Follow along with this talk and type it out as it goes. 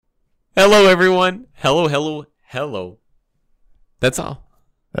Hello, everyone. Hello. That's all.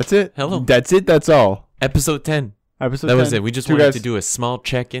 That's it. Hello. That's it. That's all. Episode 10. Episode That 10. was it. We just wanted to do a small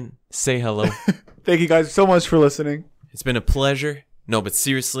check-in, say hello. Thank you guys so much for listening. It's been a pleasure. No, but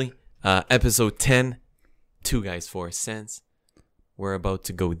seriously, episode 10, 2 Guys 4 Cents. We're about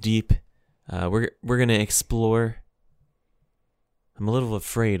to go deep. We're going to explore. I'm a little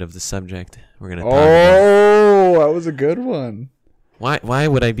afraid of the subject we're going to talk about. Oh, that was a good one. Why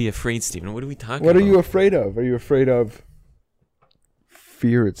would I be afraid, Stephen? What are we talking What about? are you afraid of? Are you afraid of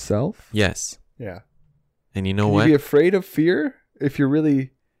fear itself? Yes. Yeah. And you know Can what? you be afraid of fear? If you're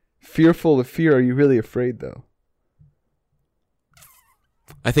really fearful of fear, are you really afraid though?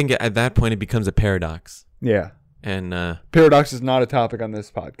 I think at that point it becomes a paradox. Yeah. And Paradox is not a topic on this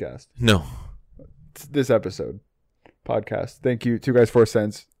podcast. no. This episode. Podcast. Thank you. 2 Guys 4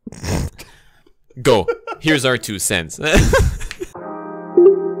 Cents. Go. Here's our 2 cents.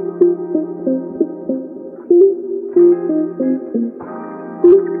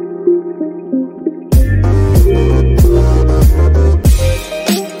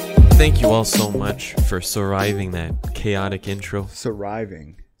 Thank you all so much for surviving that chaotic intro.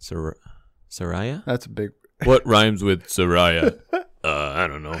 Surviving. Soraya? That's a big... What rhymes with Soraya? I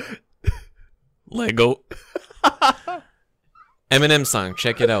don't know. Lego. Eminem song,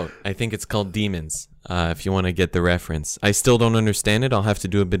 check it out. I think it's called Demons. If you want to get the reference. I still don't understand it. I'll have to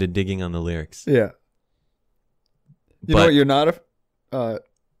do a bit of digging on the lyrics. Yeah. You know what you're not I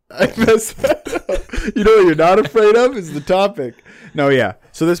messed that up. You know what you're not afraid of is the topic. No, yeah.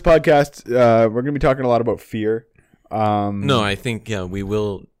 So this podcast, we're going to be talking a lot about fear. No, I think we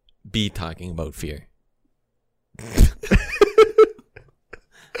will be talking about fear. All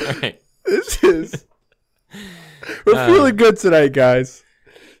right. We're feeling good tonight, guys.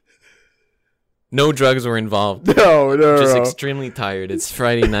 No drugs were involved. No. Just extremely tired. It's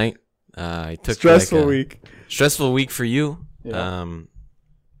Friday night. I took stressful week. Stressful week for you. Yeah.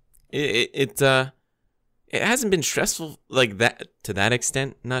 It hasn't been stressful like that to that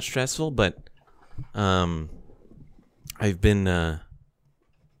extent. Not stressful, but I've been.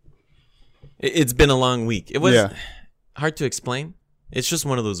 It's been a long week. It was hard to explain. It's just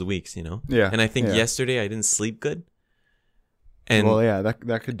one of those weeks, you know. Yeah. And I think yesterday I didn't sleep good. And well, yeah,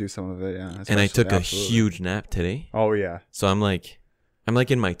 that could do some of it. Yeah. And I took a huge nap today. Oh yeah. So I'm like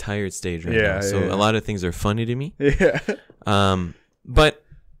in my tired stage right now. So a lot of things are funny to me. Yeah. But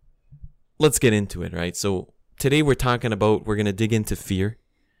let's get into it, right? So today we're going to dig into fear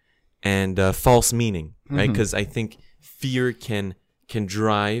and false meaning, right? Because I think fear can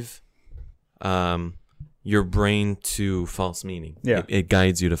drive your brain to false meaning. Yeah. It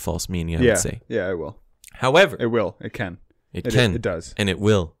guides you to false meaning, I would say. Yeah, it will. However, it will. It can. It can. It does. And it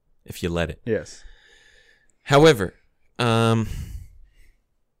will if you let it. Yes. However,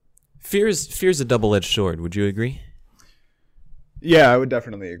 fear's a double-edged sword. Would you agree? Yeah, I would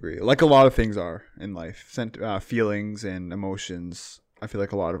definitely agree. Like a lot of things are in life, feelings and emotions. I feel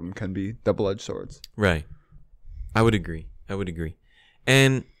like a lot of them can be double-edged swords. Right. I would agree.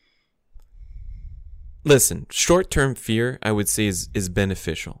 And listen, short-term fear, I would say, is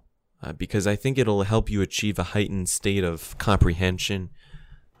beneficial because I think it'll help you achieve a heightened state of comprehension,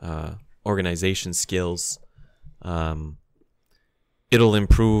 organization skills. It'll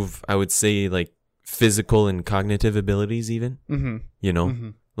improve, I would say, like physical and cognitive abilities even. Mm-hmm. You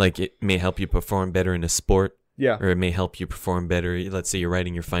know, like it may help you perform better in a sport. Yeah. Or it may help you perform better. Let's say you're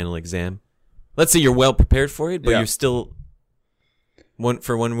writing your final exam. Let's say you're well prepared for it, but you're still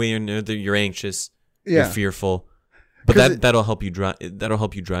for one way or another, you're anxious. You're fearful, but that'll help you drive. That'll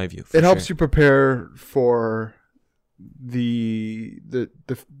help you drive you. It helps you prepare for the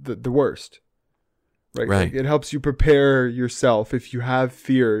worst, right? Right. Like it helps you prepare yourself. If you have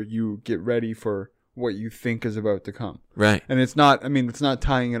fear, you get ready for what you think is about to come. Right. And it's not. I mean, it's not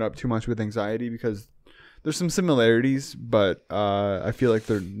tying it up too much with anxiety because there's some similarities, but I feel like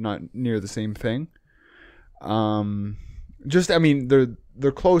they're not near the same thing.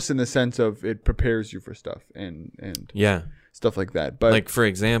 They're close in the sense of it prepares you for stuff and stuff like that. But like for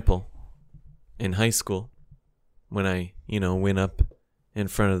example, in high school, when I went up in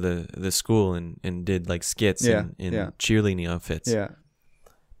front of the school and did like skits in cheerleading outfits. Yeah.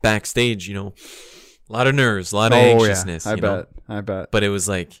 Backstage, a lot of nerves, a lot of anxiousness. I bet. But it was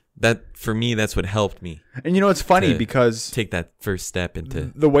like that for me. That's what helped me. And it's funny because take that first step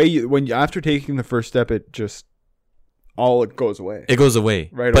into the way after taking the first step, it goes away. It goes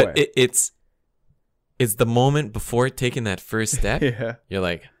away away. It's the moment before taking that first step. Yeah. You're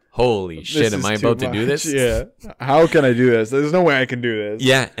like, holy shit, am I about to do this? Yeah. How can I do this? There's no way I can do this.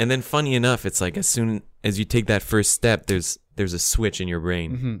 Yeah, and then funny enough, it's like as soon as you take that first step, there's a switch in your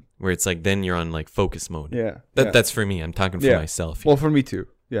brain where it's like then you're on like focus mode. Yeah. That's for me. I'm talking for myself. Well, for me too.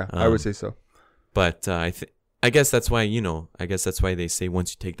 Yeah, I would say so. But I guess that's why, they say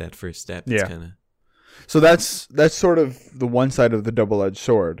once you take that first step, it's kind of. So that's sort of the one side of the double-edged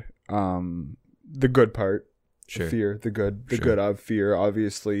sword. The good part, sure. Fear, the good of fear,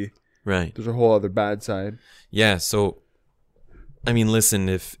 obviously. Right. There's a whole other bad side. Yeah. So, I mean, listen,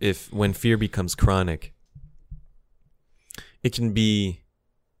 if when fear becomes chronic, it can be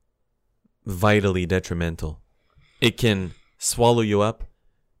vitally detrimental. It can swallow you up,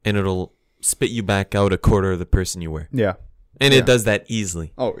 and it'll spit you back out a quarter of the person you were. Yeah. And it does that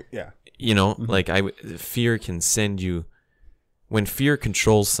easily. Oh, yeah. Like fear can send you. When fear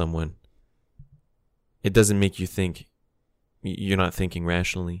controls someone, it doesn't make you think. You're not thinking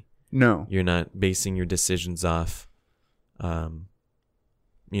rationally. No. You're not basing your decisions off,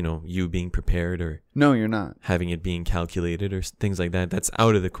 you being prepared or. No, you're not. Having it being calculated or things like that. That's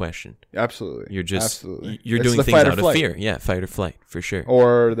out of the question. Absolutely. You're just. Absolutely. You're doing things out of fear. Yeah, fight or flight, for sure.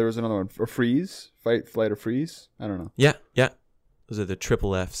 Or there was another one, or freeze. Fight, flight, or freeze. I don't know. Yeah. Those are the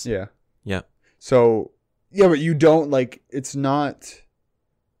triple Fs. Yeah. Yeah. So, yeah, but you don't, it's not,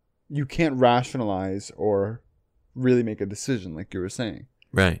 you can't rationalize or really make a decision like you were saying.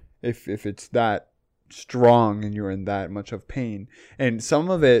 Right. If it's that strong and you're in that much of pain. And some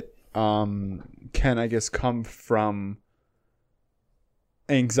of it can, I guess, come from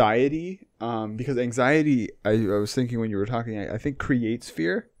anxiety. Because anxiety, I was thinking when you were talking, I think creates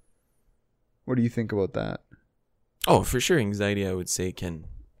fear. What do you think about that? Oh, for sure. Anxiety, I would say, can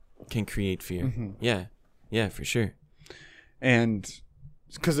create fear. Mm-hmm. Yeah, for sure. And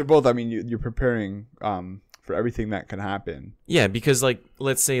because they're both, I mean, you're preparing for everything that can happen. Yeah, because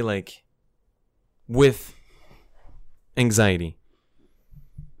let's say with anxiety,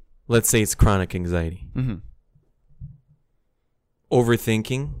 let's say it's chronic anxiety. Mm-hmm.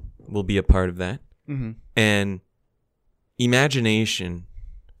 Overthinking will be a part of that. Mm-hmm. And imagination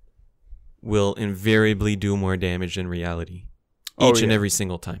will invariably do more damage than reality each and every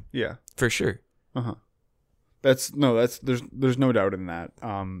single time. Yeah. For sure. Uh-huh. There's no doubt in that.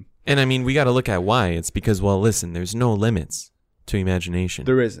 And I mean, we got to look at why. It's because, well, listen, there's no limits to imagination.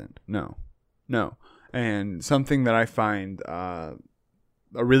 There isn't. No. And something that I find a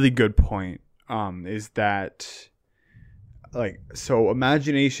really good point is that, so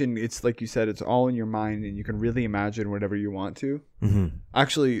imagination, it's like you said, it's all in your mind and you can really imagine whatever you want to. Mm-hmm.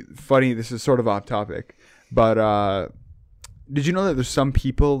 Actually, funny, this is sort of off topic, but did you know that there's some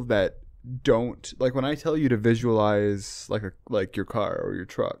people that don't, when I tell you to visualize like your car or your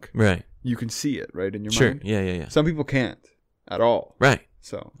truck, right? You can see it right in your Sure. mind. Yeah. Some people can't at all. Right.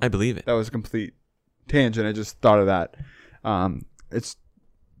 So I believe it. That was a complete tangent. I just thought of that. I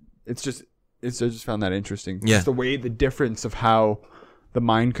just found that interesting. Yeah. Just the difference of how the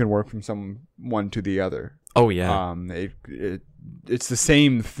mind can work from someone to the other. Oh yeah. It's the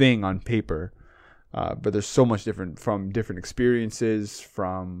same thing on paper, but there's so much different from different experiences,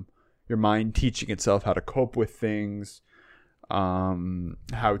 from your mind teaching itself how to cope with things,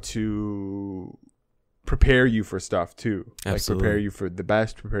 how to prepare you for stuff too. Absolutely. Prepare you for the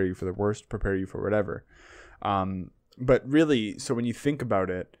best, prepare you for the worst, prepare you for whatever. But really, so when you think about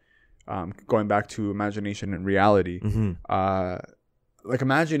it, going back to imagination and reality, mm-hmm.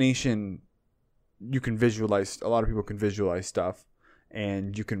 Imagination, you can visualize, a lot of people can visualize stuff,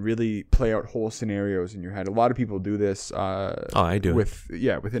 and you can really play out whole scenarios in your head. A lot of people do this. I do with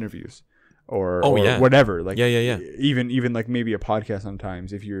interviews or yeah. whatever. Yeah. Even maybe a podcast.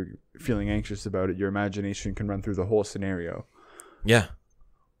 Sometimes, if you're feeling anxious about it, your imagination can run through the whole scenario. Yeah,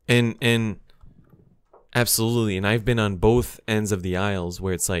 and absolutely. And I've been on both ends of the aisles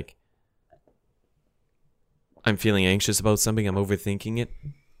where it's like, I'm feeling anxious about something. I'm overthinking it.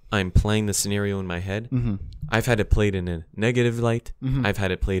 I'm playing the scenario in my head. Mm-hmm. I've had it played in a negative light. Mm-hmm. I've had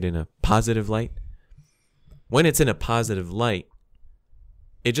it played in a positive light. When it's in a positive light,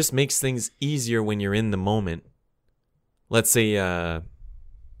 it just makes things easier when you're in the moment. Let's say, I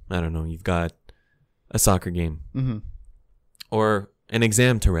don't know, you've got a soccer game mm-hmm. or an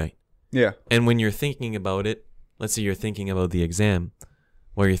exam to write. Yeah. And when you're thinking about it, let's say you're thinking about the exam,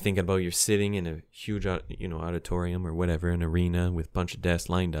 or you're thinking about you're sitting in a huge, auditorium or whatever, an arena with a bunch of desks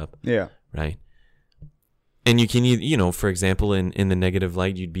lined up. Yeah. Right. And you can, for example, in the negative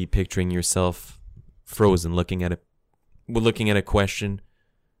light, you'd be picturing yourself frozen, looking at a question.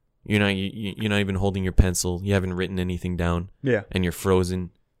 You're not even holding your pencil. You haven't written anything down. Yeah. And you're frozen.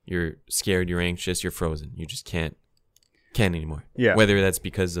 You're scared. You're anxious. You're frozen. You just can't Can't anymore. Yeah. Whether that's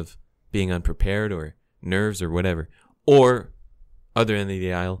because of being unprepared or nerves or whatever. Or, other end of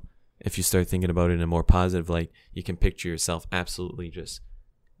the aisle, if you start thinking about it in a more positive light, you can picture yourself absolutely just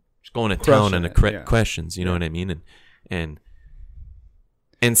going to town on the questions. You know what I mean?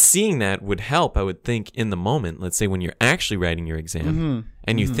 And seeing that would help, I would think, in the moment. Let's say when you're actually writing your exam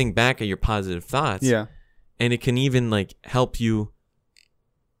and you think back at your positive thoughts. Yeah. And it can even like help you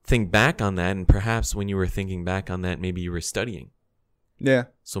think back on that. And perhaps when you were thinking back on that, maybe you were studying. Yeah.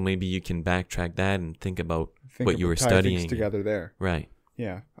 So maybe you can backtrack that and think about what you were studying. Things together there. Right.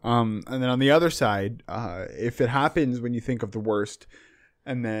 Yeah. And then on the other side, if it happens when you think of the worst,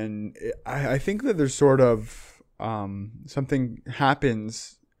 and then I think that there's sort of something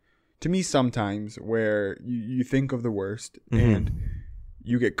happens to me sometimes where you think of the worst and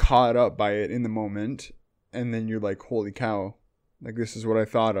you get caught up by it in the moment, and then you're like, holy cow, like this is what I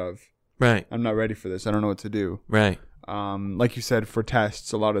thought of. Right. I'm not ready for this. I don't know what to do. Right. Like you said, for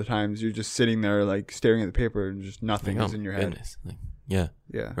tests, a lot of times you're just sitting there like staring at the paper and just nothing is in your head. Like, yeah.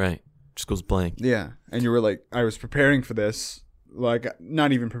 Yeah. Right. Just goes blank. Yeah. And you were like, I was preparing for this. Like,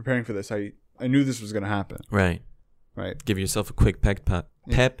 not even preparing for this. I knew this was going to happen. Right. Right. Give yourself a quick pep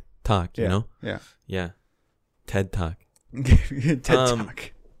talk, you know? Yeah. Yeah. TED Talk. TED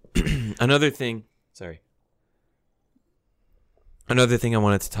Talk. Another thing I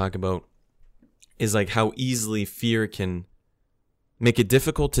wanted to talk about is like how easily fear can make it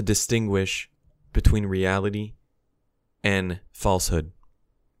difficult to distinguish between reality and falsehood.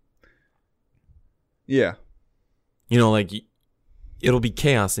 Yeah. You know, like it'll be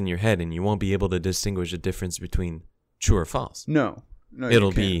chaos in your head and you won't be able to distinguish the difference between true or false. No,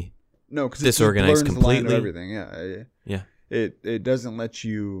 it'll be because disorganized completely. The line of everything. Yeah. Yeah. It doesn't let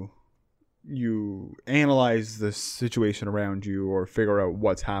you analyze the situation around you or figure out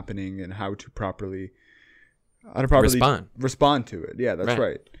what's happening and how to properly respond to it. Yeah, that's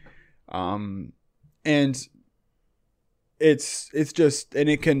right. And it's just, and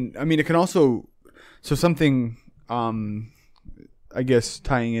it can also, so something, I guess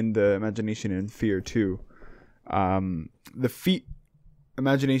tying in the imagination and fear too.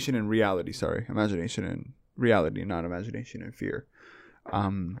 Imagination and reality, not imagination and fear.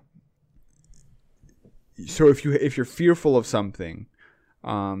 So if you're fearful of something,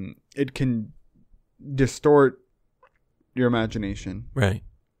 it can distort your imagination, right?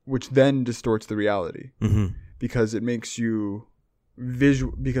 Which then distorts the reality, because it makes you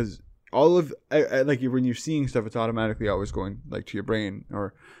visual. Because all of like when you're seeing stuff, it's automatically always going like to your brain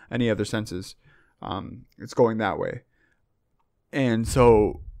or any other senses. It's going that way, and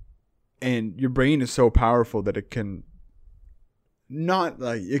your brain is so powerful that it can not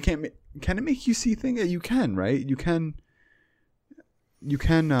like it can't. Can it make you see things? You can, right? You can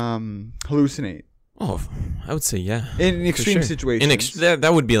hallucinate. Oh, I would say yeah. In extreme situations,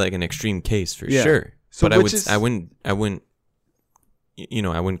 that would be like an extreme case for sure. So but I wouldn't. You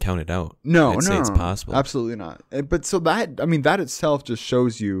know, I wouldn't count it out. No, I'd say it's possible. Absolutely not. But so that itself just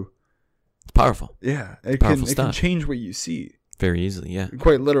shows you it's powerful. Yeah, it can change what you see very easily. Yeah,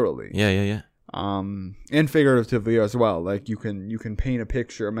 quite literally. Yeah. And figuratively as well. Like you can paint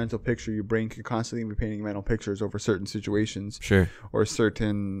a mental picture. Your brain can constantly be painting mental pictures over certain situations, sure, or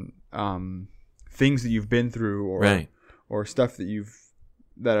certain things that you've been through, or stuff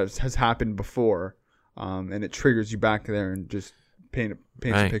that has happened before, and it triggers you back there and just paints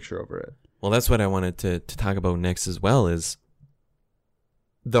a picture over it. Well, that's what I wanted to talk about next as well, is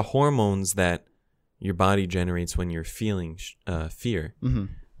the hormones that your body generates when you're feeling fear.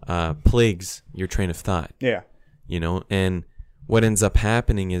 Plagues your train of thought. Yeah. You know, and what ends up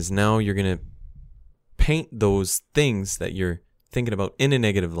happening is now you're going to paint those things that you're thinking about in a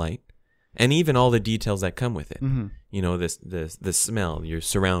negative light, and even all the details that come with it. You know, the smell, your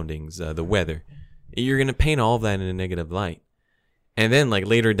surroundings, the weather. You're going to paint all of that in a negative light. And then like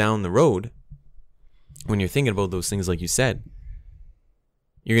later down the road, when you're thinking about those things, like you said,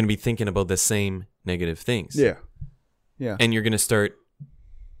 you're going to be thinking about the same negative things. Yeah. Yeah. And you're going to start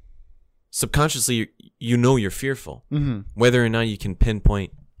subconsciously, you're fearful. Whether or not you can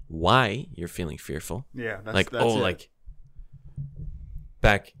pinpoint why you're feeling fearful. Yeah. That's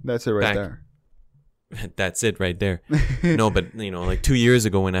it right there. That's it right there. No, but you know, like 2 years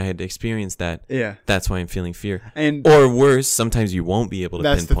ago when I had experienced that, that's why I'm feeling fear. Or worse, sometimes you won't be able to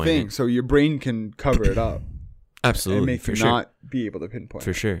pinpoint it. That's the thing. So your brain can cover it up. Absolutely. And make you not be able to pinpoint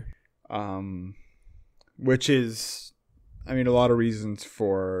for sure. Which is, a lot of reasons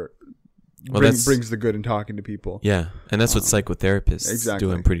for brings the good in talking to people. Yeah. And that's what psychotherapists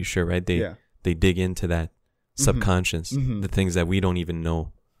do, I'm pretty sure, right? They dig into that subconscious, the things that we don't even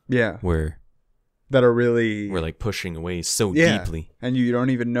know. Yeah. We're that are really we're like pushing away so deeply, and you don't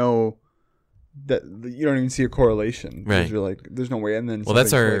even know that, you don't even see a correlation, right? You're like, there's no way, and then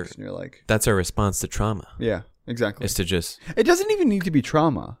that's our and you're like, that's our response to trauma. Yeah, exactly. Is to just, it doesn't even need to be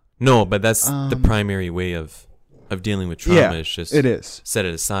trauma. No, but that's the primary way of dealing with trauma. Is just it is set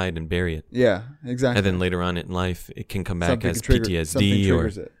it aside and bury it. Yeah, exactly. And then later on in life, it can come back Something as trigger, PTSD or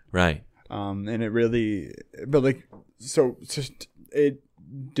it. Right. And it really, but like, so just, it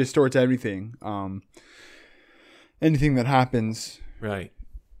distorts everything. Anything that happens, right,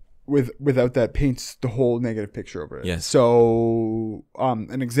 without that, paints the whole negative picture over it. Yes. So,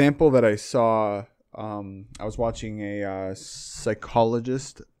 an example that I saw, I was watching a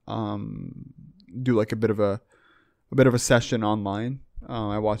psychologist do like a bit of a session online.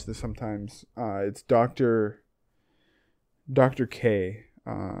 I watch this sometimes. It's Dr. K.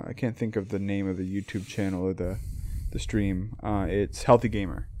 I can't think of the name of the YouTube channel or the stream. It's Healthy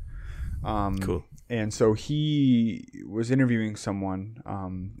Gamer. Cool. And so he was interviewing someone,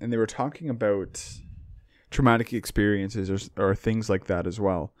 and they were talking about traumatic experiences or things like that as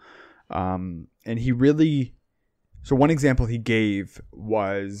well. And he really, so one example he gave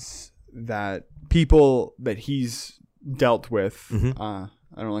was that people that he's dealt with, I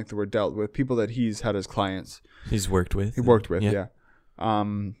don't like the word dealt with, people that he's had as clients. He's worked with. Yeah.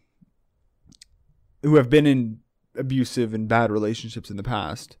 Who have been in abusive and bad relationships in the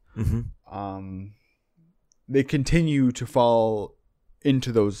past. They continue to fall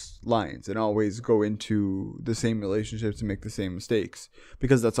into those lines and always go into the same relationships and make the same mistakes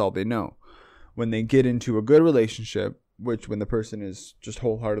because that's all they know. When they get into a good relationship, which when the person is just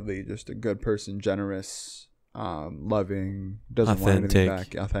wholeheartedly just a good person, generous, loving, doesn't want anything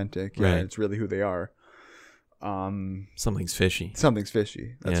back, authentic. Yeah, right. It's really who they are. Something's fishy.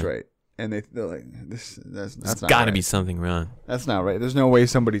 That's right. And they're like, that's got to be something wrong. That's not right. There's no way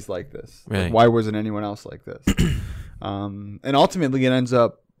somebody's like this. Right. Like, why wasn't anyone else like this? And ultimately it ends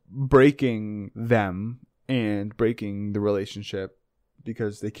up breaking them and breaking the relationship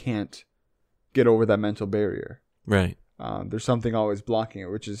because they can't get over that mental barrier. Right. There's something always blocking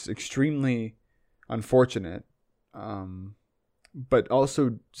it, which is extremely unfortunate, but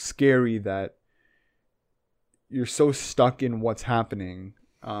also scary that you're so stuck in what's happening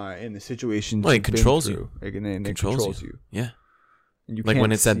in the situation. Well, it controls you. It controls you. Yeah. And you like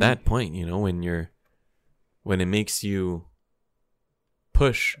when it's at that point, when it makes you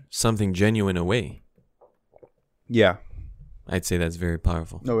push something genuine away. Yeah. I'd say that's very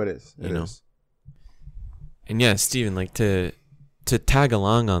powerful. No, it is. It is. And yeah, Steven, like to tag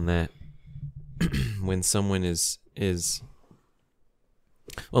along on that when someone is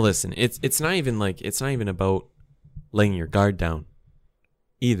well, listen, it's not even about laying your guard down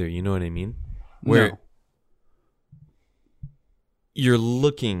either, you know what I mean? Where you're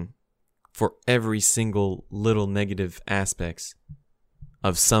looking for every single little negative aspects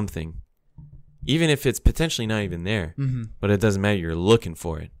of something, even if it's potentially not even there, but it doesn't matter, you're looking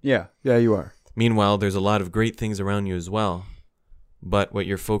for it. Yeah, you are. Meanwhile, there's a lot of great things around you as well, but what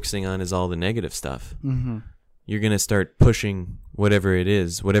you're focusing on is all the negative stuff. You're going to start pushing whatever it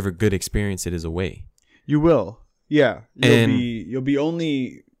is, whatever good experience it is, away. You will. Yeah. You'll be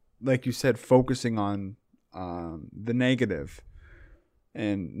only, like you said, focusing on the negative,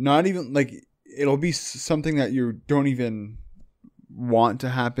 and not even like it'll be something that you don't even want to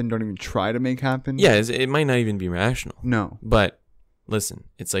happen, don't even try to make happen. Yeah, it might not even be rational. No. But listen,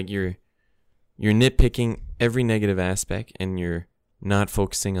 it's like you're nitpicking every negative aspect and you're not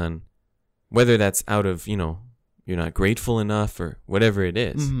focusing on whether that's out of, you're not grateful enough or whatever it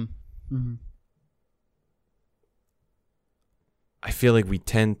is. I feel like we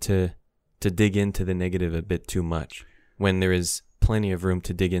tend to dig into the negative a bit too much when there is plenty of room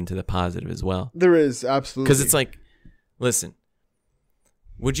to dig into the positive as well. There is, absolutely. Because it's like, listen,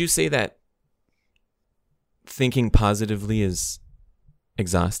 would you say that thinking positively is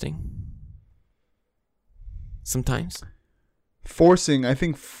exhausting? Sometimes. I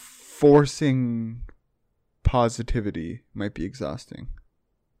think forcing positivity might be exhausting.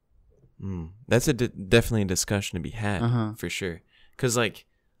 That's definitely a discussion to be had, for sure. Because,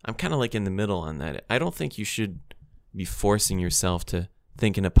 I'm kind of in the middle on that. I don't think you should be forcing yourself to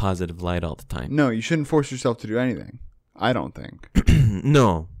think in a positive light all the time. No, you shouldn't force yourself to do anything. I don't think.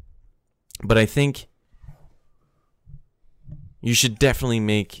 No. But I think you should definitely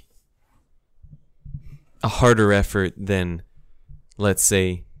make a harder effort than, let's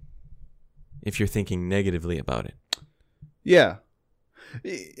say, if you're thinking negatively about it. Yeah.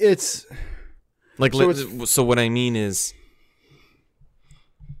 It's... So what I mean is,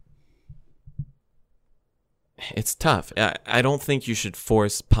 it's tough. I don't think you should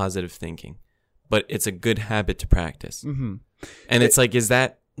force positive thinking. but it's a good habit to practice. Mm-hmm. And it's like, is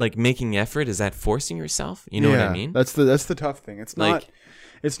that like making effort? Is that forcing yourself? You know what I mean? That's the tough thing. It's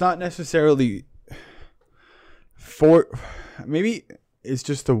not necessarily maybe it's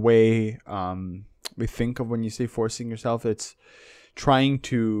just the way we think of when you say forcing yourself. It's trying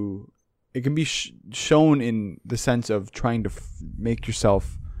to. It can be shown in the sense of trying to make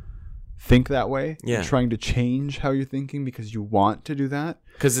yourself think that way. Yeah. Trying to change how you're thinking because you want to do that.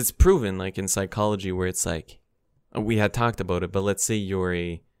 Because it's proven, like in psychology, where it's like, we had talked about it, but let's say you're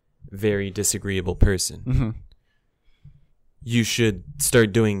a very disagreeable person. Mm-hmm. You should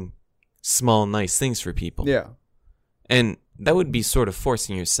start doing small, nice things for people. Yeah. And that would be sort of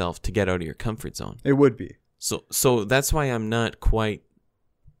forcing yourself to get out of your comfort zone. It would be. So that's why I'm not quite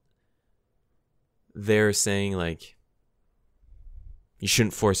there saying, like, you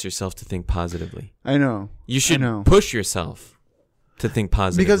shouldn't force yourself to think positively. I know. You should push yourself to think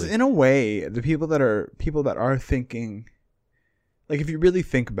positively. Because in a way, the people that are thinking, like, if you really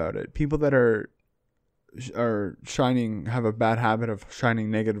think about it, people that are have a bad habit of shining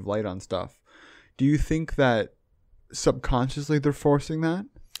negative light on stuff. Do you think that subconsciously they're forcing that?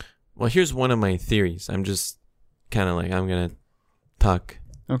 Well, here's one of my theories. I'm just kind of like, I'm going to talk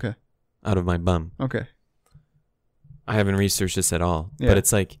out of my bum. Okay. I haven't researched this at all. Yeah. But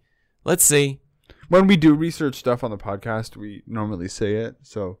it's like, let's say, when we do research stuff on the podcast, we normally say it.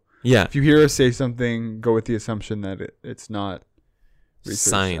 So yeah, if you hear us say something, go with the assumption that it's not research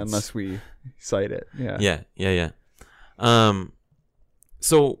science unless we cite it. Yeah.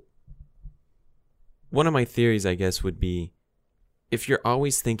 So one of my theories, I guess, would be, if you're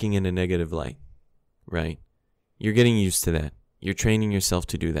always thinking in a negative light, right? You're getting used to that. You're training yourself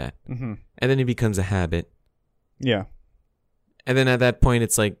to do that. Mm-hmm. And then it becomes a habit. Yeah. And then at that point,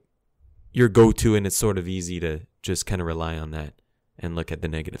 it's like your go-to, and it's sort of easy to just kind of rely on that and look at the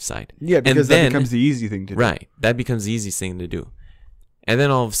negative side. Yeah, because that becomes the easy thing to do. Right. That becomes the easiest thing to do. And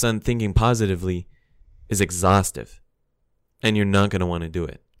then all of a sudden, thinking positively is exhaustive, and you're not going to want to do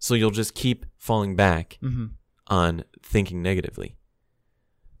it. So you'll just keep falling back on thinking negatively.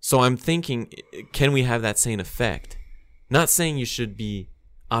 So I'm thinking, can we have that same effect? Not saying you should be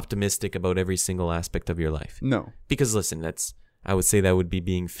optimistic about every single aspect of your life. No. Because listen, I would say that would be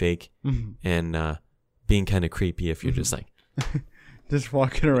being fake and being kind of creepy if you're just like... just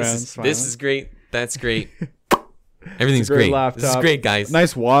walking around smiling. This is great. That's great. Everything's great. Laptop. This is great, guys.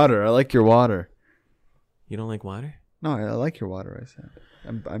 Nice water. I like your water. You don't like water? No, I like your water, I said.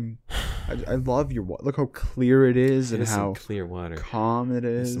 I love your water. Look how clear it is and how clear water. Calm it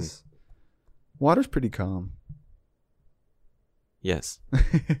is. Water's pretty calm. Yes.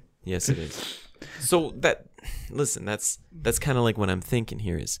 Yes, it is. So listen, that's kind of like what I'm thinking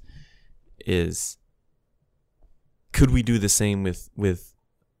here is could we do the same with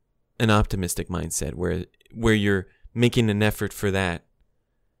an optimistic mindset where you're making an effort for that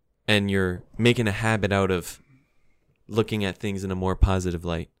and you're making a habit out of looking at things in a more positive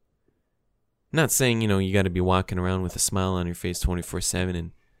light? Not saying, you got to be walking around with a smile on your face 24/7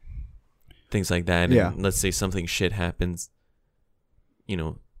 and things like that. Yeah. And let's say something shit happens.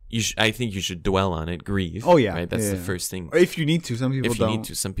 I think you should dwell on it, grieve. Oh, yeah. Right? That's the first thing. If you need to. Some people don't. If you need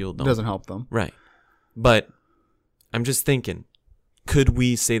to, some people don't. It doesn't help them. Right. But I'm just thinking, could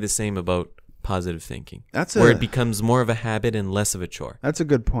we say the same about positive thinking? Where it becomes more of a habit and less of a chore. That's a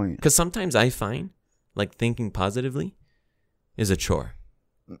good point. Because sometimes I find, like, thinking positively is a chore.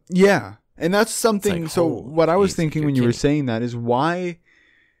 Yeah. And that's something. Like, so what I was thinking when you were saying that is why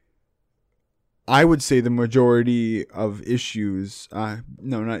I would say the majority of issues,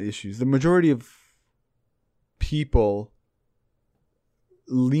 the majority of people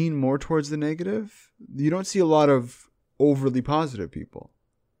lean more towards the negative. You don't see a lot of overly positive people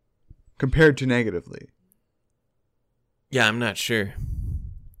compared to negatively. Yeah, I'm not sure.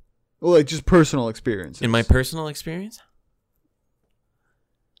 Well, like just personal experiences. In my personal experience?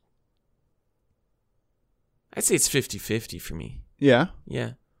 I'd say it's 50-50 for me. Yeah?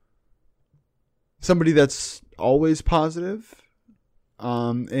 Yeah. Somebody that's always positive,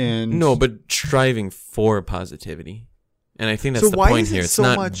 and... No, but striving for positivity. And I think that's the point here. It's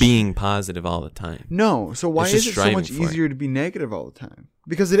not being positive all the time. No. So why is it so much easier to be negative all the time?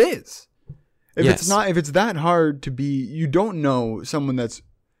 Because it is. If it's that hard to be, you don't know someone that's...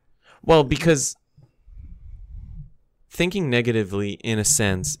 Well, because thinking negatively, in a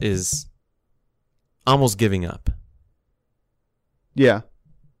sense, is almost giving up. Yeah.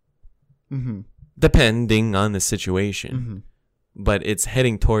 Mm-hmm. Depending on the situation. Mm-hmm. But it's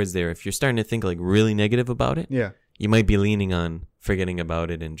heading towards there. If you're starting to think like really negative about it, you might be leaning on forgetting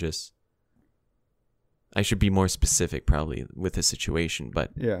about it and just... I should be more specific probably with the situation,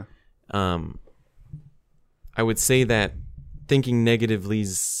 but... Yeah. I would say that thinking negatively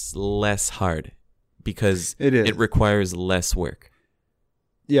is less hard because it requires less work.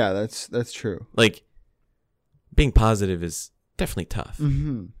 Yeah, that's true. Like, being positive is definitely tough.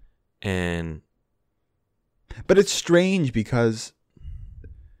 Mm-hmm. But it's strange because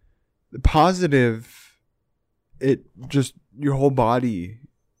the positive, it just, your whole body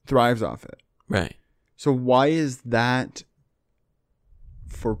thrives off it. Right. So why is that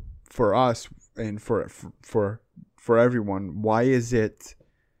for us and for everyone, why is it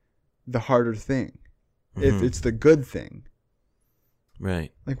the harder thing? If it's the good thing.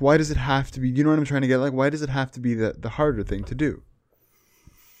 Right. Like, why does it have to be, you know what I'm trying to get? Like, why does it have to be the harder thing to do?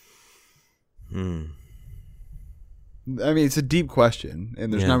 I mean, it's a deep question,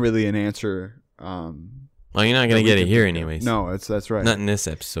 and there's not really an answer. Well, you're not going to get it here anyways. No, that's right. Not in this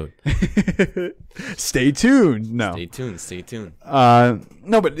episode. Stay tuned. No. Stay tuned.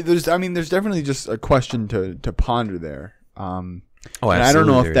 No, but there's definitely just a question to ponder there. And I don't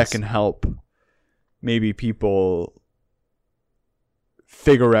know if that can help maybe people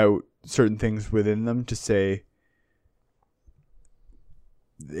figure out certain things within them to say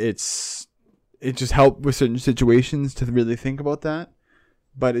it just helped with certain situations to really think about that.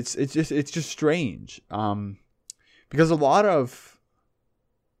 But it's just strange. Because a lot of,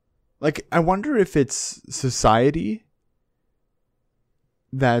 like, I wonder if it's society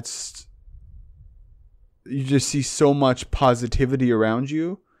that's, you just see so much positivity around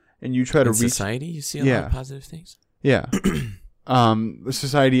you and you try to reach society, you see a lot of positive things. Yeah.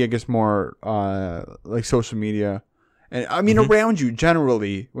 Society, I guess, more like social media. And I mean, around you,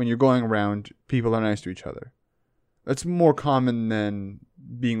 generally, when you're going around, people are nice to each other. That's more common than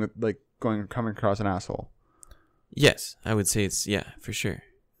being with, like, coming across an asshole. Yes, I would say it's, for sure.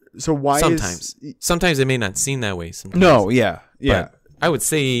 So why sometimes it may not seem that way. Sometimes. No, yeah. But I would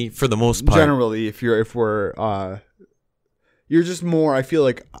say for the most part, generally, you're just more, I feel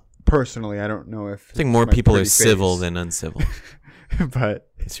like, personally, I don't know if I think more people are civil than uncivil. But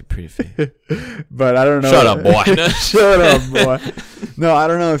it's your pretty face. But I don't know. Shut up, boy. Shut up, boy. No, I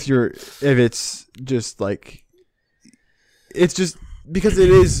don't know if it's just like, it's just because it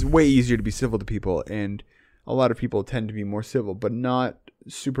is way easier to be civil to people, and a lot of people tend to be more civil, but not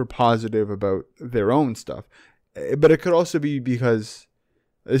super positive about their own stuff. But it could also be because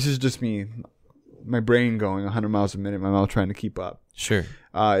this is just me, my brain going 100 miles a minute, my mouth trying to keep up. Sure.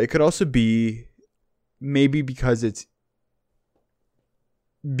 It could also be maybe because it's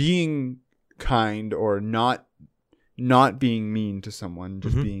being kind or not being mean to someone,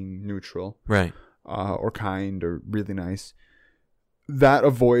 just being neutral. Right. Or kind or really nice. That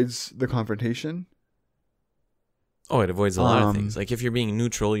avoids the confrontation. Oh, it avoids a lot of things. Like, if you're being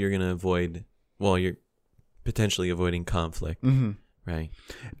neutral, you're going to avoid, you're potentially avoiding conflict. Mm-hmm. Right.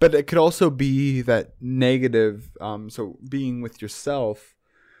 But it could also be that negative, so being with yourself,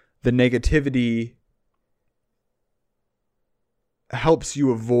 the negativity helps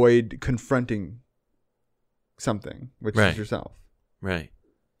you avoid confronting something, which is yourself. Right.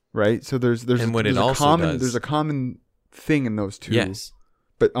 Right? So there's a common thing in those two. Yes.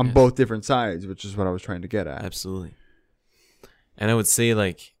 But on both different sides, which is what I was trying to get at. Absolutely. And I would say,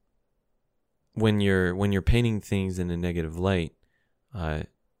 like, when you're painting things in a negative light,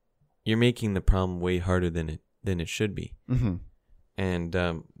 you're making the problem way harder than it should be. Mm-hmm.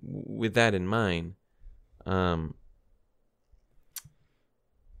 And with that in mind,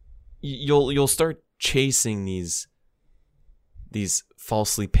 you'll start chasing these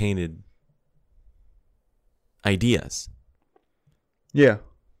falsely painted ideas. Yeah.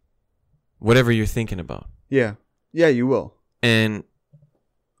 Whatever you're thinking about. Yeah. Yeah, you will. And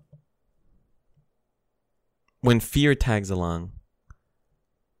when fear tags along,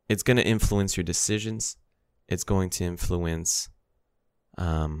 it's going to influence your decisions. It's going to influence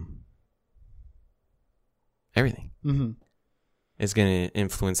everything. Mm-hmm. It's going to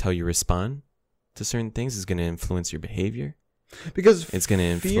influence how you respond to certain things. It's going to influence your behavior. Because it's going to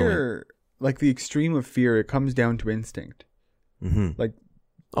influence fear, like the extreme of fear, it comes down to instinct. Mm-hmm. Like,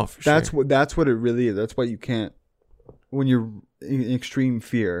 for sure. That's what it really is. That's why you can't, when you're in extreme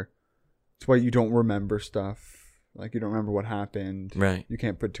fear, it's why you don't remember stuff. Like, you don't remember what happened. Right. You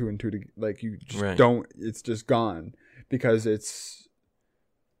can't put two and two together. Like, you just don't, it's just gone. Because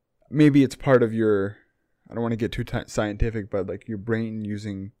maybe it's part of your, I don't want to get too scientific, but like your brain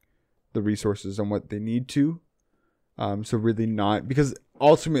using the resources on what they need to. So really not, because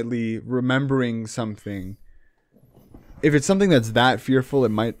ultimately remembering something, if it's something that's that fearful,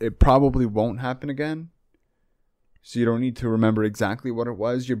 it probably won't happen again. So you don't need to remember exactly what it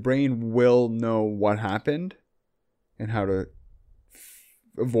was. Your brain will know what happened and how to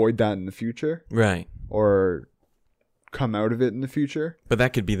avoid that in the future. Right. or come out of it in the future. But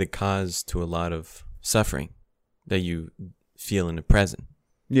that could be the cause to a lot of suffering that you feel in the present.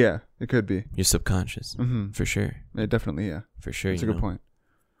 Yeah, it could be. Your subconscious, for sure. Definitely, yeah. For sure. That's a good point.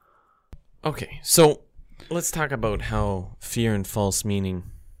 Okay, so let's talk about how fear and false meaning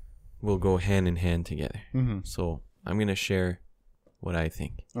will go hand in hand together. So I'm going to share what I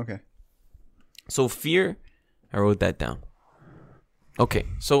think. Okay. So fear, I wrote that down. Okay,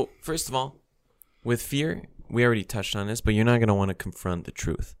 so first of all, with fear, we already touched on this, but you're not going to want to confront the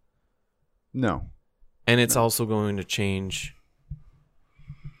truth. No. And it's also going to change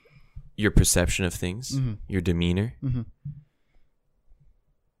your perception of things, your demeanor.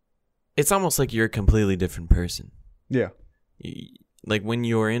 It's almost like you're a completely different person. Yeah. Like when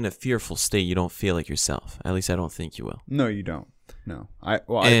you're in a fearful state, you don't feel like yourself. At least I don't think you will. No, you don't. No. I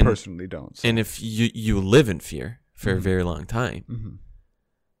personally don't. So. And if you live in fear for a very long time,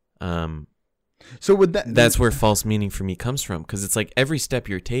 so with that's where false meaning for me comes from, because it's like every step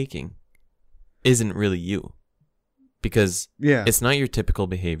you're taking isn't really you, because it's not your typical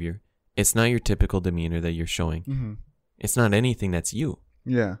behavior. It's not your typical demeanor that you're showing. It's not anything that's you.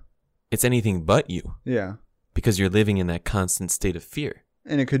 Yeah. It's anything but you. Yeah. Because you're living in that constant state of fear.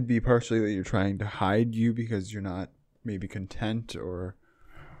 And it could be partially that you're trying to hide you because you're not maybe content or...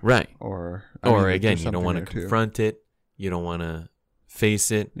 Right. Or again, you don't want to confront it. You don't want to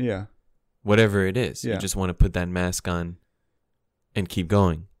face it. Yeah. Whatever it is. Yeah. You just want to put that mask on and keep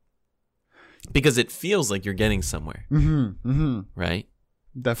going. Because it feels like you're getting somewhere. Right?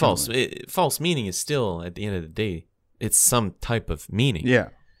 Definitely. False meaning is still, at the end of the day, it's some type of meaning. Yeah.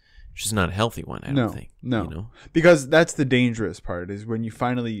 It's just not a healthy one, I don't think. No. You know? Because that's the dangerous part, is when you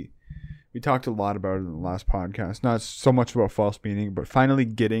finally... We talked a lot about it in the last podcast. Not so much about false meaning, but finally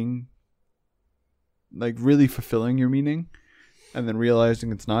getting... Like, really fulfilling your meaning. And then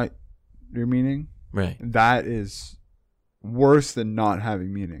realizing it's not your meaning. Right. That is worse than not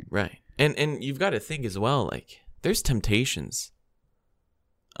having meaning. Right. And you've got to think as well, like, there's temptations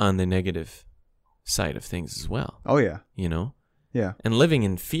on the negative side of things as well. Oh, yeah. You know? Yeah. And living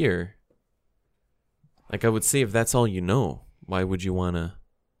in fear, like I would say, if that's all you know, why would you want to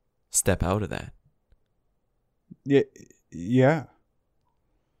step out of that? Yeah. Yeah.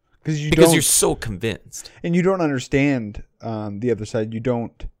 Because you're so convinced. And you don't understand the other side. You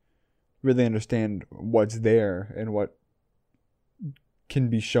don't really understand what's there and what can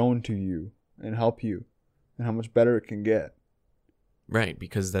be shown to you and help you and how much better it can get. Right,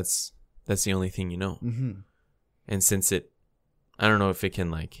 because that's the only thing you know. And since I don't know if it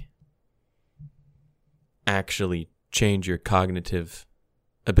can like actually change your cognitive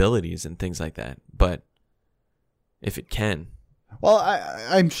abilities and things like that, but if it can. Well,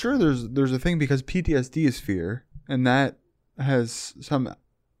 I'm sure there's a thing, because PTSD is fear, and that has some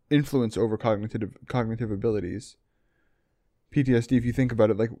influence over cognitive abilities. PTSD, if you think about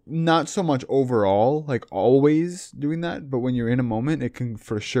it, like not so much overall, like always doing that, but when you're in a moment, it can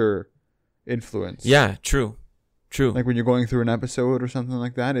for sure influence. Yeah, true. Like when you're going through an episode or something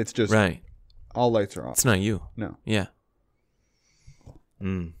like that, it's just right. All lights are off. It's not you. No. Yeah.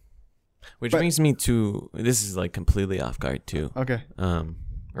 Which brings me to, this is like completely off guard too. Okay.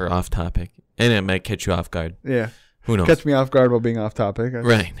 Or off topic, and it might catch you off guard. Yeah. Who knows? Catch me off guard while being off topic.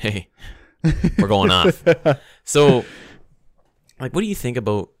 Right. Hey, we're going off. So, like, what do you think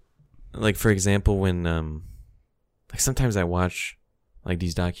about, like, for example, when, like, sometimes I watch, like,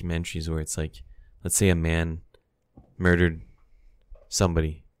 these documentaries where it's like, let's say a man murdered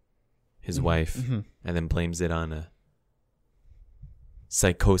somebody, his wife, and then blames it on a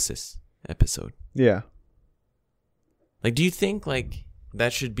psychosis episode. Yeah. Like, do you think, like,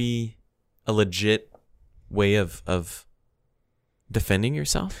 that should be a legit way of defending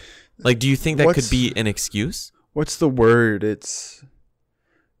yourself? Like, do you think that could be an excuse? What's the word? It's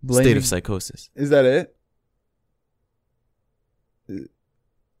blaming. State of psychosis. Is that it?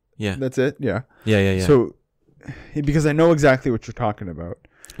 Yeah. That's it? Yeah. Yeah. So, because I know exactly what you're talking about.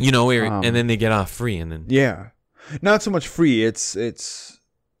 You know, and then they get off free, and then... Yeah. Not so much free, it's they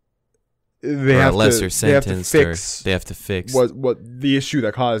or have a lesser to, sentence, they have to fix, or they have to fix what the issue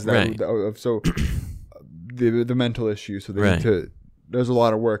that caused that. Right. So the mental issue. So they right. need to. There's a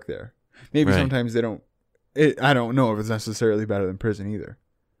lot of work there. Maybe right. sometimes they don't. I don't know if it's necessarily better than prison either,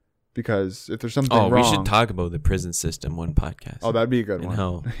 because if there's something wrong, we should talk about the prison system one podcast. Oh, that'd be a good one.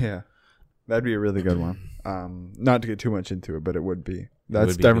 How, yeah, that'd be a really good one. Not to get too much into it, but it would be.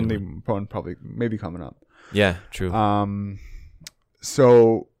 That's definitely one, probably maybe coming up. Yeah, true.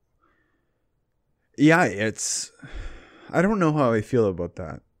 So, yeah, I don't know how I feel about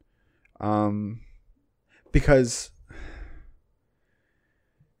that. Because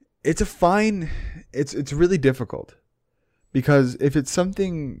it's a fine it's really difficult, because if it's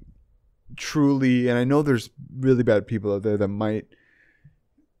something truly, and I know there's really bad people out there that might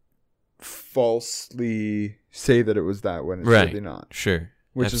falsely say that it was that when it's really not. Sure.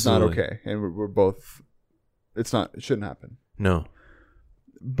 Which Absolutely. is not okay. And we're both, it shouldn't happen. No.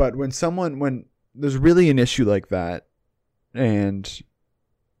 But when there's really an issue like that, and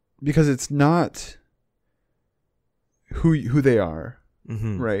because it's not who they are,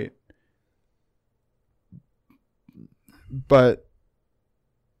 Mm-hmm. right? But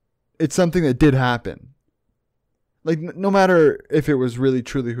it's something that did happen. Like, no matter if it was really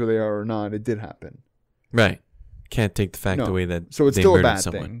truly who they are or not, it did happen. Right. Can't take the fact away that so it's they still a murdered bad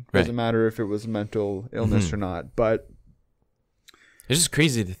someone. thing. Right. Doesn't matter if it was mental illness or not. But it's just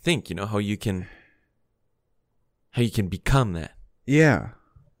crazy to think, how you can become that. Yeah.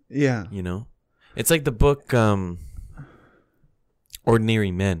 It's like the book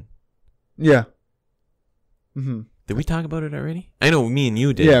Ordinary Men. Yeah. Mm-hmm. Did we talk about it already? I know me and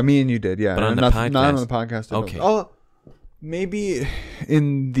you did. Yeah, me and you did. Yeah, But on the not podcast. on the podcast. Okay. Oh, maybe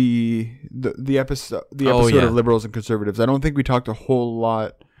in the episode yeah. of Liberals and Conservatives. I don't think we talked a whole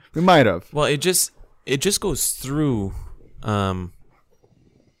lot. We might have. Well, it just goes through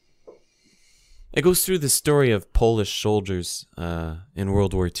it goes through the story of Polish soldiers in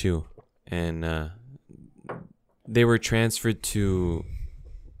World War II, and they were transferred to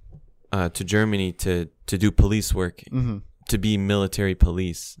Germany to do police work, to be military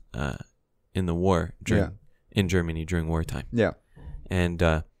police in the war in Germany during wartime. Yeah.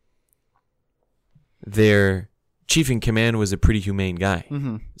 And their chief in command was a pretty humane guy.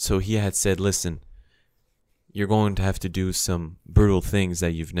 Mm-hmm. So he had said, listen, you're going to have to do some brutal things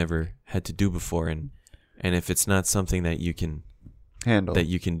that you've never had to do before. And if it's not something that you can handle, that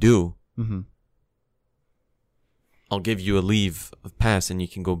you can do, mm-hmm. I'll give you a leave of pass and you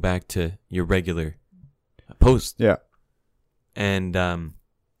can go back to your regular post. Yeah. And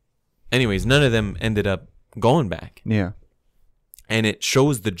anyways, none of them ended up going back. Yeah. And it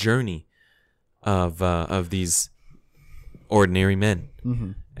shows the journey of these ordinary men,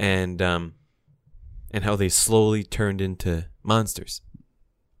 mm-hmm. and how they slowly turned into monsters.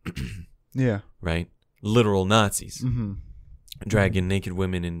 Yeah. Right? Literal Nazis, mm-hmm. dragging naked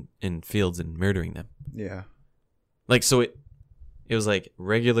women in fields and murdering them. Yeah. Like, so it was like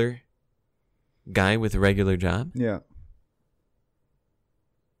regular guy with a regular job, Yeah.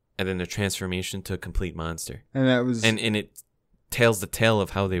 and then the transformation to a complete monster. And that was And it tells the tale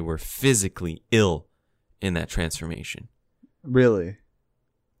of how they were physically ill in that transformation. really.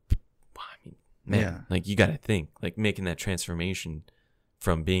 I mean, man, Yeah. like, you got to think, like, making that transformation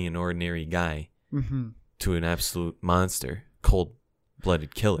from being an ordinary guy Mm-hmm. to an absolute monster,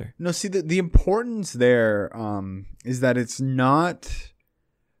 cold-blooded killer. No, see, the importance there is that it's not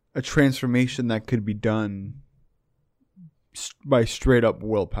a transformation that could be done by straight up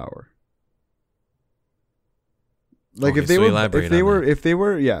willpower. Like, Okay, if they so were, elaborate if they on were, that. if they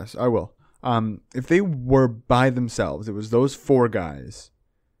were, yes, I will. If they were by themselves, it was those four guys,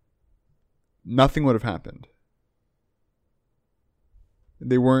 nothing would have happened.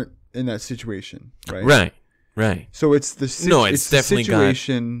 They weren't in that situation, right? Right. So it's the it's definitely the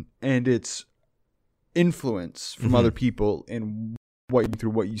situation and its influence from Mhm. other people and through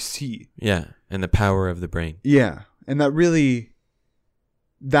what you see. Yeah, and the power of the brain. Yeah, and that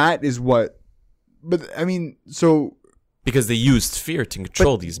is what. But I mean, so Because they used fear to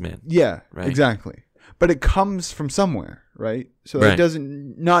control these men. yeah, Right. exactly. But it comes from somewhere, right? So Right. it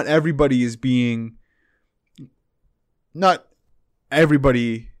doesn't. Not everybody is being. Not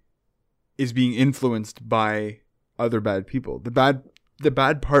everybody is being influenced by other bad people. The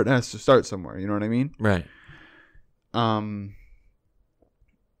bad part has to start somewhere. You know what I mean? Right. In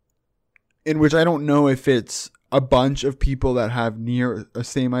which I don't know if it's a bunch of people that have near a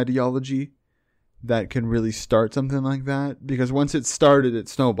same ideology that can really start something like that, because once it's started, it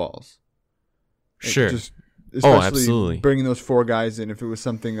snowballs. Sure. Especially absolutely. bringing those four guys in. If it was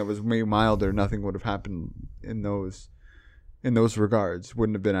something that was maybe milder, nothing would have happened in those regards.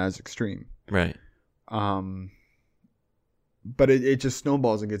 Wouldn't have been as extreme. Right. But it just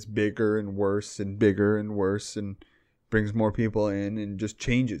snowballs and gets bigger and worse and bigger and worse and brings more people in and just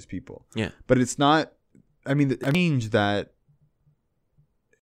changes people. Yeah. But it's not, I mean, the change that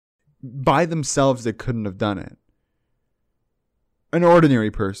by themselves they couldn't have done it. An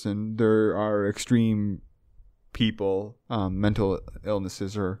ordinary person, there are extreme people, mental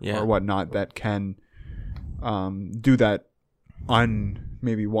illnesses or whatnot, that can do that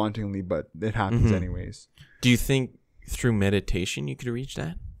maybe wantingly, but it happens Mhm. anyways. Do you think through meditation you could reach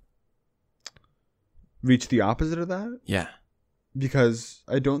that? Reach the opposite of that? Yeah. because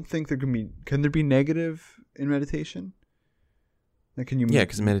I don't think can there be negative in meditation? Like, can you? Yeah,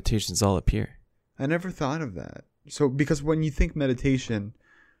 because meditation's all up here. I never thought of that. So, because when you think meditation,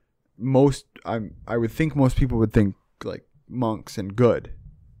 I would think most people would think like monks and good,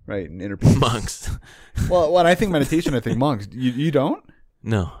 right? And inner peace. Monks. Well, when I think meditation, I think monks. You don't?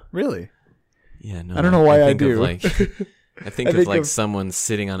 No. Really? Yeah, no. I don't know why I do. I think of like someone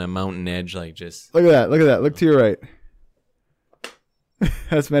sitting on a mountain edge, like just. Look at that! Look at that! Look to your right.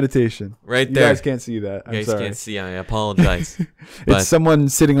 That's meditation. Right you there. You guys can't see that. You guys can't see. I apologize. It's someone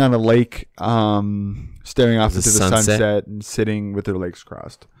sitting on a lake, staring off into the sunset and sitting with their legs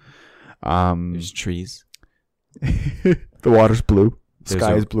crossed. There's trees. The water's blue.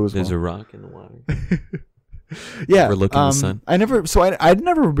 Sky is blue as well. There's a rock in the water. Yeah. Overlooking the sun. I'd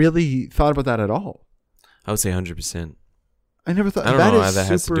never really thought about that at all. I would say 100%. I never thought. I don't know how that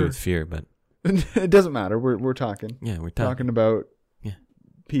has to do with fear, but it doesn't matter. We're talking. Yeah, we're talking about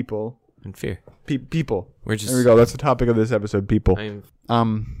people and fear. People. We're just. There we go. That's the topic of this episode. People.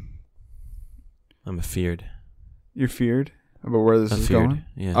 I'm afeared. You're feared about where this is going?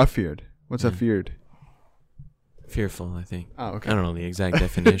 Yeah. Afeared. What's afeared? Fearful, I think. Oh, okay. I don't know the exact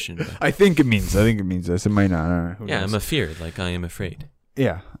definition. But. I think it means this. It might not. Who knows? I'm afeared. Like I am afraid.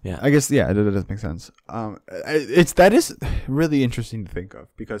 Yeah. Yeah. I guess. Yeah. It does make sense. That is really interesting to think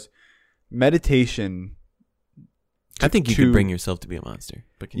of because meditation. I think you could bring yourself to be a monster,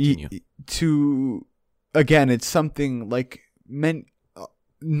 but continue. Again, it's something like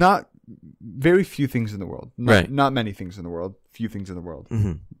not very few things in the world. Not many things in the world. Few things in the world.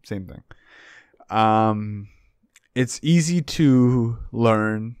 Mm-hmm. Same thing. It's easy to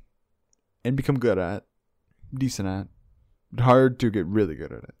learn and become good at, decent at, but hard to get really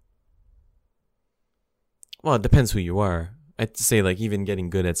good at it. Well, it depends who you are. I'd say like even getting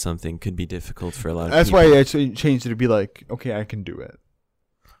good at something could be difficult for a lot of That's people. why I actually changed it to be like, okay, I can do it.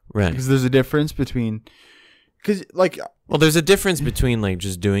 Right. Because there's a difference between, there's a difference between like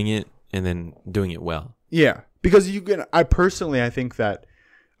just doing it and then doing it well. Yeah. Because I think that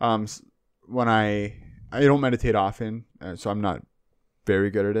when I don't meditate often, so I'm not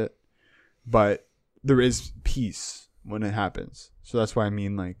very good at it, but there is peace when it happens. So that's why I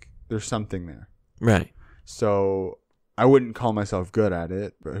mean like there's something there. Right. So I wouldn't call myself good at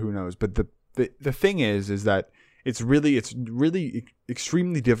it, but who knows? But the thing is that it's really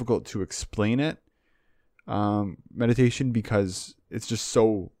extremely difficult to explain it, meditation, because it's just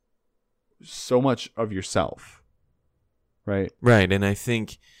so much of yourself, right? Right, and I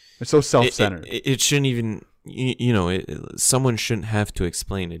think it's so self-centered. It shouldn't even, someone shouldn't have to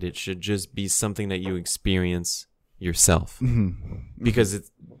explain it. It should just be something that you experience yourself, because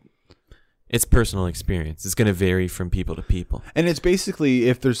it's personal experience. It's going to vary from people to people. And it's basically,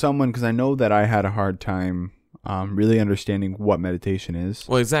 if there's someone, because I know that I had a hard time really understanding what meditation is.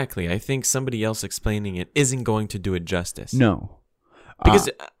 Well, exactly. I think somebody else explaining it isn't going to do it justice. No. Because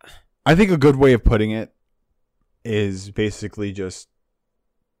I think a good way of putting it is basically just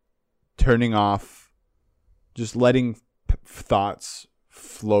turning off, just letting thoughts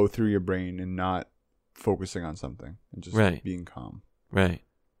flow through your brain and not focusing on something and just being calm. Right.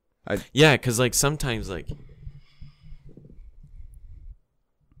 Yeah, because like sometimes like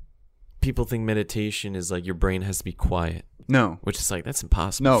people think meditation is like your brain has to be quiet. No. Which is like, that's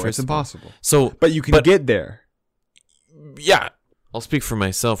impossible. No, it's impossible. So, but you can get there. Yeah. I'll speak for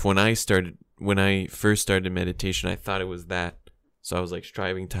myself. When I first started meditation, I thought it was that. So I was like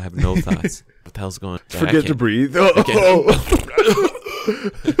striving to have no thoughts. What the hell's going on? Forget to breathe.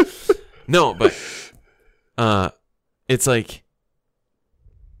 No, but it's like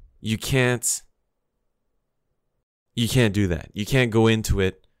you can't do that. You can't go into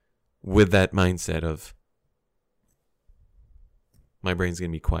it with that mindset of my brain's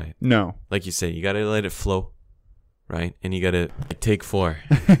going to be quiet. No. Like you say, you got to let it flow, right? And you got to take 4.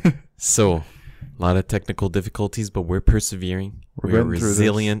 So, a lot of technical difficulties, but we're persevering. We're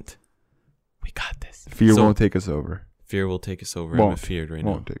resilient. We got this. Fear won't take us over. Fear will take us over. I'm feared right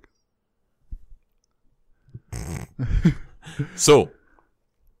now. Won't take. So,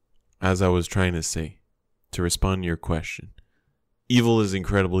 as I was trying to say, to respond to your question, evil is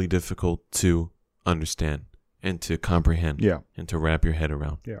incredibly difficult to understand and to comprehend. Yeah. And to wrap your head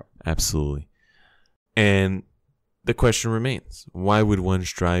around. Yeah. Absolutely. And the question remains, why would one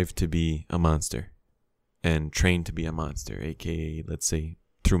strive to be a monster and train to be a monster, aka, let's say,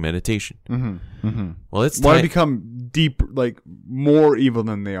 through meditation? Mm-hmm. Mm-hmm. Well, it's want to become deep, like more evil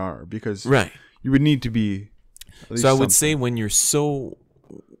than they are, because you would need to be. So I would say when you're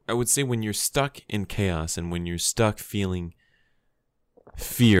stuck in chaos and when you're stuck feeling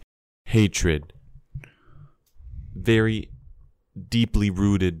fear, hatred, very deeply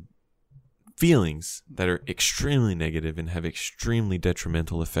rooted feelings that are extremely negative and have extremely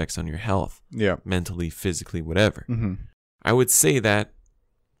detrimental effects on your health. Yeah. Mentally, physically, whatever. Mm-hmm. I would say that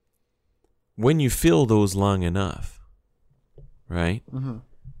when you feel those long enough, right, Mm-hmm.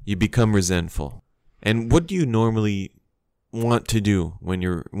 you become resentful. And what do you normally want to do when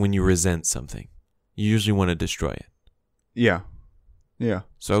you resent something? You usually want to destroy it. Yeah. Yeah.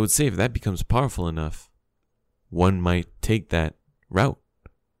 So I would say if that becomes powerful enough, one might take that route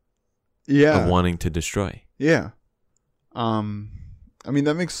of wanting to destroy. Yeah. I mean,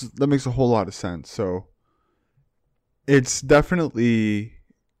 that makes a whole lot of sense. So it's definitely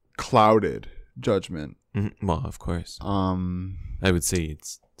clouded judgment. Mm-hmm. Well, of course. I would say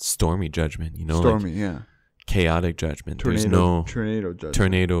it's stormy judgment, stormy, like yeah. Chaotic judgment. Tornado, There's no tornado judgment.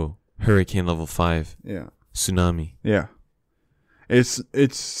 Tornado, hurricane level 5. Yeah. Tsunami. Yeah. It's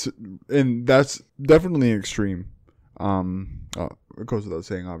and that's definitely extreme. It goes without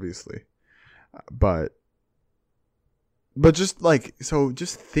saying, obviously. But just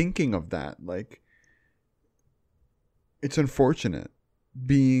just thinking of that, like, it's unfortunate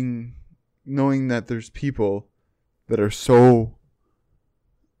knowing that there's people that are so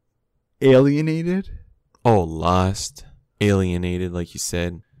alienated. Oh, lost, alienated, like you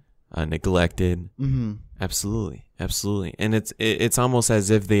said, neglected. Mm-hmm. Absolutely. And it's almost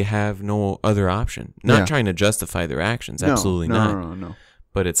as if they have no other option. Not trying to justify their actions. Absolutely not. No.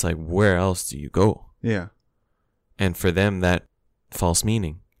 But it's like, where else do you go? Yeah. And for them, that false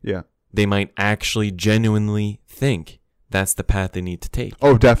meaning. Yeah. They might actually genuinely think that's the path they need to take.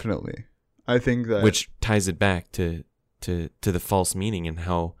 Oh, definitely. I think that, which ties it back to the false meaning and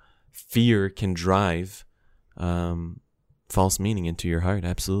how fear can drive false meaning into your heart.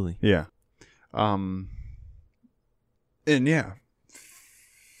 Absolutely. Yeah. And yeah,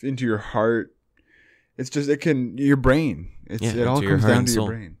 into your heart. It's just, your brain. It all comes down to your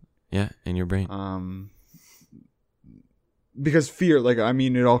brain. Yeah, in your brain. Because fear,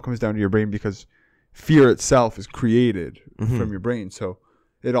 it all comes down to your brain, because fear itself is created from your brain. So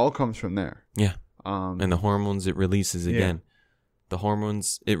it all comes from there. Yeah. And the hormones it releases again. Yeah. The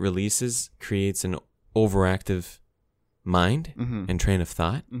hormones it releases creates an overactive mind and train of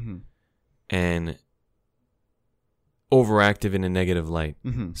thought. Mm-hmm. And overactive in a negative light.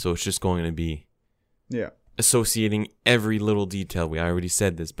 Mm-hmm. So it's just going to be associating every little detail. We already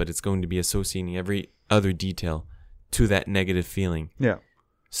said this, but it's going to be associating every other detail to that negative feeling. Yeah.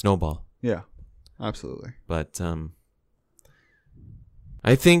 Snowball. Yeah. Absolutely. But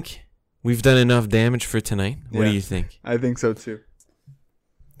I think we've done enough damage for tonight. What do you think? I think so too.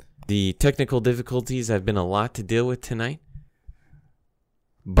 The technical difficulties have been a lot to deal with tonight.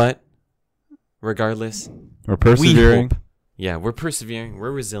 But regardless, we're persevering. We're persevering.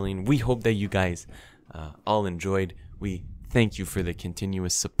 We're resilient. We hope that you guys all enjoyed. We thank you for the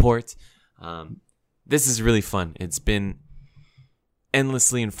continuous support. This is really fun. It's been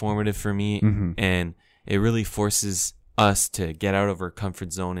endlessly informative for me, and it really forces us to get out of our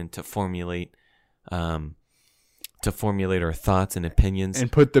comfort zone and to formulate our thoughts and opinions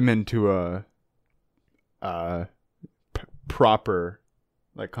and put them into a proper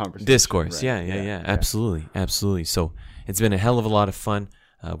conversation. Discourse. Right? Yeah. Absolutely. So it's been a hell of a lot of fun.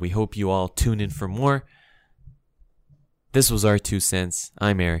 We hope you all tune in for more. This was our 2 cents.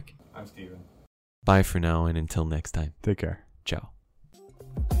 I'm Eric. I'm Steven. Bye for now, and until next time. Take care. Ciao.